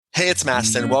Hey, it's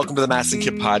Mastin. Welcome to the Mastin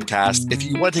Kid podcast. If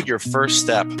you want to take your first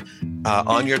step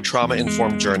on your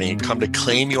trauma-informed journey, come to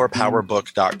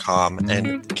claimyourpowerbook.com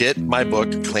and get my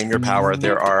book, Claim Your Power.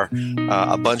 There are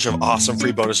a bunch of awesome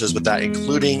free bonuses with that,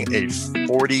 including a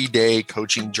 40-day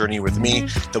coaching journey with me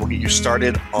that will get you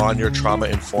started on your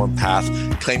trauma-informed path.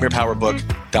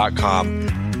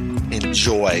 claimyourpowerbook.com.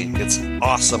 Enjoy. It's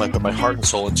awesome. I put my heart and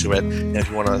soul into it. And if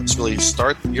you want to really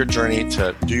start your journey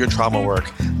to do your trauma work,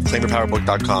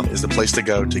 claimyourpowerbook.com is the place to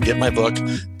go to get my book,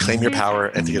 Claim Your Power,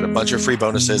 and to get a bunch of free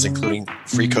bonuses, including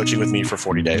free coaching with me for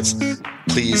 40 days.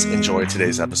 Please enjoy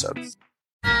today's episode.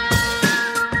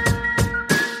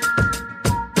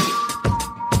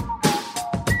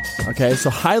 Okay, so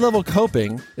high-level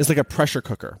coping is like a pressure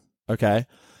cooker, okay?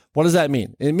 What does that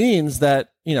mean? It means that,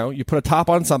 you put a top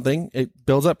on something, it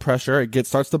builds up pressure,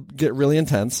 starts to get really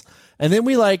intense, and then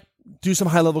we do some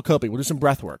high-level coping. We'll do some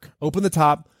breath work. Open the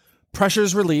top,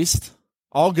 pressure's released,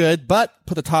 all good, but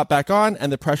put the top back on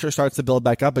and the pressure starts to build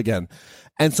back up again.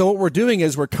 And so what we're doing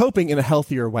is we're coping in a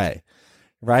healthier way,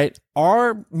 right?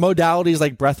 Are modalities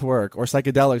like breath work or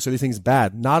psychedelics or these things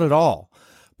bad? Not at all.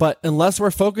 But unless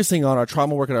we're focusing on our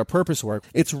trauma work and our purpose work,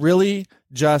 it's really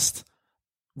just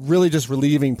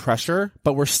relieving pressure,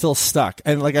 but we're still stuck.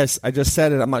 And like I just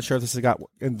said it, I'm not sure if this has got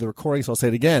in the recording, so I'll say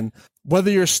it again.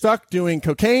 Whether you're stuck doing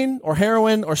cocaine or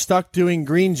heroin or stuck doing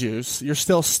green juice, you're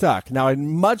still stuck. Now, I'd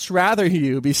much rather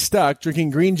you be stuck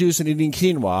drinking green juice and eating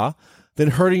quinoa than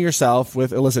hurting yourself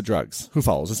with illicit drugs. Who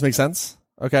follows? Does this make sense?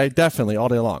 Okay, definitely all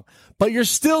day long. But you're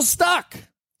still stuck.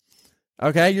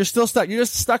 Okay, you're still stuck. You're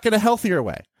just stuck in a healthier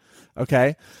way.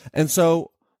 Okay, and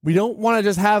so we don't want to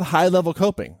just have high-level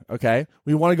coping, okay?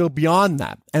 We want to go beyond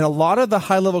that. And a lot of the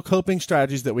high-level coping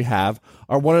strategies that we have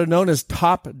are what are known as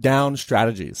top-down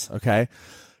strategies, okay?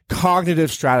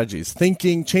 Cognitive strategies,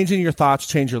 thinking, changing your thoughts,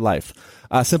 change your life.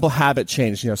 Simple habit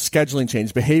change, scheduling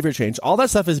change, behavior change. All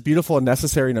that stuff is beautiful and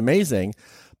necessary and amazing.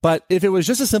 But if it was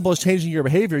just as simple as changing your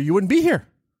behavior, you wouldn't be here.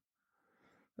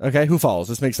 Okay, who follows?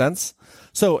 This makes sense?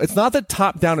 So it's not that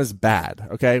top-down is bad,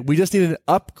 okay? We just need an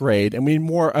upgrade and we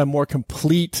need a more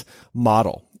complete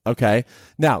model, okay?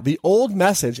 Now, the old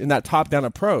message in that top-down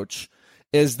approach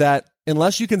is that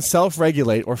unless you can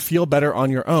self-regulate or feel better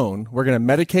on your own, we're going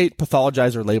to medicate,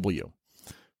 pathologize, or label you.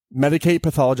 Medicate,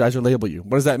 pathologize, or label you.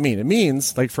 What does that mean? It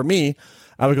means, like for me,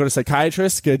 I would go to a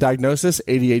psychiatrist, get a diagnosis,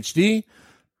 ADHD.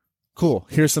 Cool.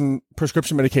 Here's some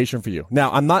prescription medication for you.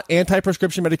 Now, I'm not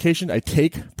anti-prescription medication. I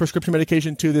take prescription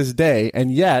medication to this day,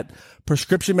 and yet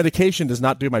prescription medication does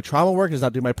not do my trauma work, does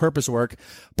not do my purpose work,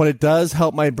 but it does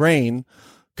help my brain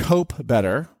cope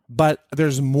better. But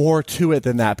there's more to it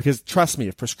than that, because trust me,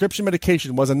 if prescription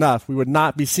medication was enough, we would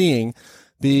not be seeing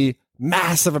the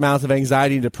massive amounts of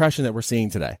anxiety and depression that we're seeing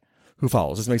today. Who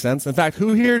follows? Does this make sense? In fact,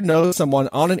 who here knows someone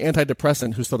on an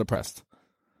antidepressant who's still depressed?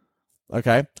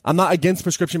 Okay. I'm not against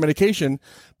prescription medication,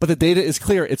 but the data is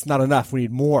clear. It's not enough. We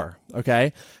need more.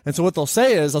 Okay. And so what they'll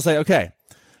say is, okay,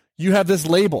 you have this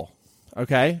label.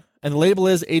 Okay. And the label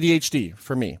is ADHD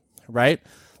for me, right?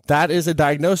 That is a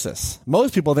diagnosis.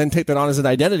 Most people then take that on as an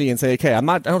identity and say, okay, I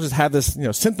don't just have this,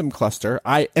 symptom cluster.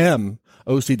 I am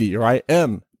OCD or I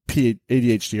am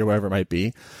ADHD or whatever it might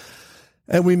be.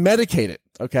 And we medicate it.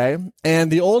 Okay. And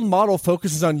the old model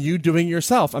focuses on you doing it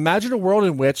yourself. Imagine a world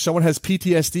in which someone has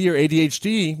PTSD or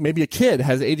ADHD. Maybe a kid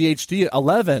has ADHD at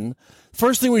 11.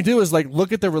 First thing we do is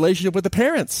look at the relationship with the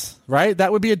parents, right?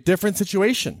 That would be a different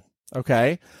situation.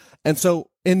 Okay. And so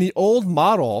in the old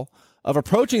model of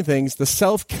approaching things, the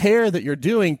self-care that you're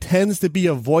doing tends to be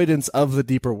avoidance of the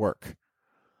deeper work.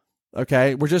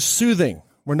 Okay. We're just soothing.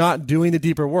 We're not doing the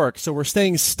deeper work. So we're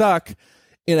staying stuck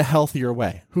in a healthier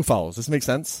way. Who follows? Does this make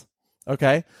sense?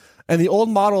 Okay. And the old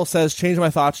model says, change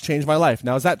my thoughts, change my life.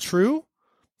 Now, is that true?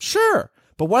 Sure.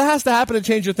 But what has to happen to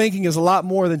change your thinking is a lot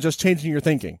more than just changing your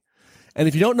thinking. And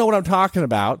if you don't know what I'm talking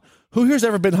about, who here's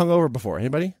ever been hungover before?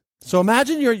 Anybody? So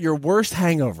imagine your worst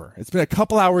hangover. It's been a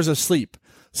couple hours of sleep.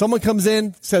 Someone comes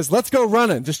in, says, let's go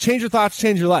running. Just change your thoughts,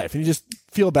 change your life. And you just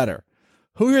feel better.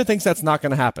 Who here thinks that's not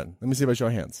going to happen? Let me see by show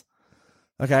of hands.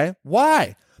 Okay.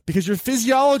 Why? Because your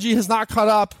physiology has not caught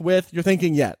up with your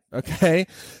thinking yet, okay?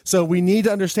 So we need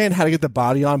to understand how to get the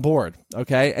body on board,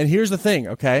 okay? And here's the thing,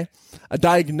 okay? A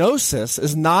diagnosis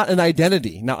is not an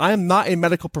identity. Now, I am not a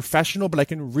medical professional, but I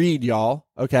can read, y'all,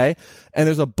 okay? And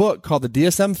there's a book called the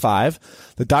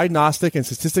DSM-5, the Diagnostic and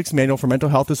Statistics Manual for Mental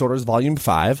Health Disorders, Volume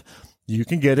 5. You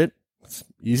can get it. It's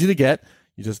easy to get.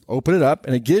 You just open it up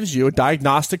and it gives you a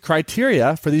diagnostic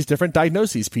criteria for these different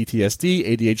diagnoses, PTSD,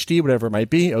 ADHD, whatever it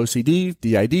might be, OCD,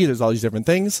 DID, there's all these different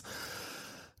things.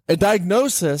 A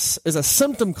diagnosis is a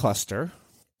symptom cluster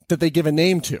that they give a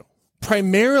name to.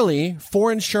 primarily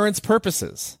for insurance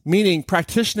purposes, meaning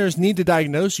practitioners need to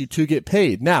diagnose you to get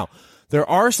paid. Now, there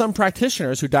are some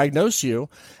practitioners who diagnose you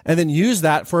and then use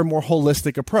that for a more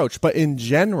holistic approach. But in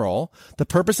general, the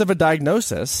purpose of a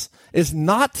diagnosis is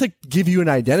not to give you an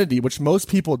identity, which most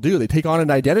people do. They take on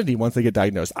an identity once they get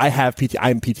diagnosed. I'm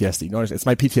PTSD. You don't understand. It's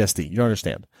my PTSD. You don't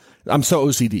understand. I'm so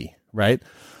OCD, right?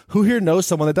 Who here knows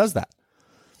someone that does that?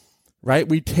 Right?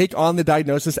 We take on the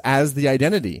diagnosis as the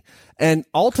identity. And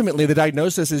ultimately, the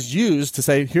diagnosis is used to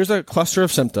say, here's a cluster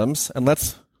of symptoms, and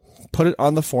let's put it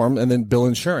on the form and then bill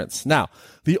insurance. Now,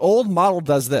 the old model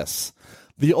does this.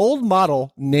 The old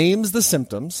model names the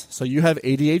symptoms. So you have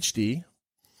ADHD,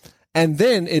 and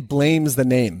then it blames the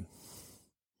name.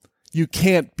 You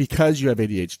can't because you have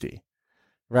ADHD,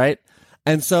 right?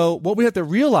 And so what we have to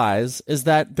realize is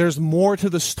that there's more to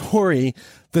the story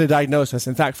than a diagnosis.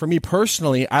 In fact, for me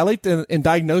personally, I like to, in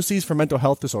diagnoses for mental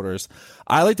health disorders,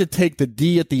 I like to take the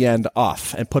D at the end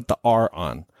off and put the R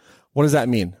on. What does that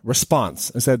mean? Response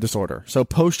instead of disorder. So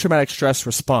post-traumatic stress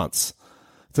response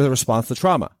to the response to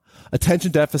trauma.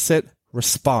 Attention deficit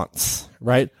response,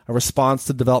 right? A response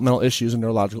to developmental issues and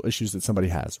neurological issues that somebody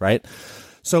has, right?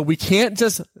 So we can't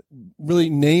just really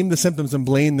name the symptoms and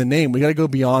blame the name. We got to go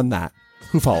beyond that.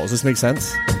 Who follows? Does this make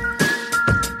sense?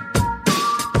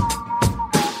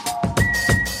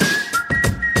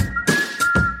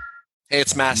 Hey,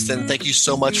 it's Mastin. Thank you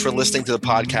so much for listening to the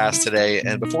podcast today.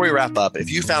 And before we wrap up, if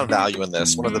you found value in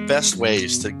this, one of the best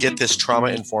ways to get this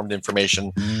trauma-informed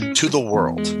information to the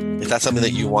world, if that's something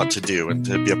that you want to do and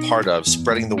to be a part of,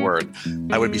 spreading the word,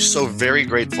 I would be so very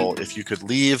grateful if you could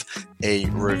leave a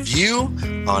review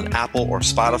on Apple or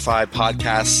Spotify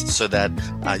podcasts so that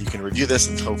you can review this,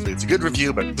 and hopefully it's a good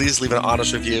review, but please leave an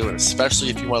honest review. And especially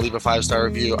if you want to leave a 5-star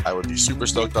review, I would be super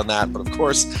stoked on that. But of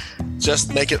course,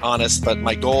 just make it honest. But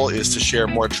my goal is to share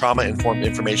more trauma-informed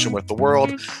information with the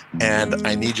world, and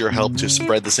I need your help to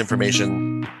spread this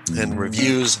information, and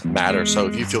reviews matter. So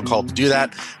if you feel called to do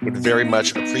that, would very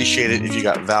much appreciate it. If you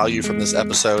got value from this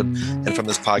episode and from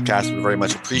this podcast, would very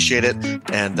much appreciate it.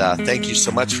 And thank you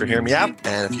so much for hearing me out.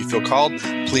 And if you feel called,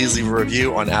 please leave a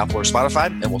review on Apple or Spotify,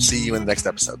 and we'll see you in the next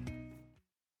episode.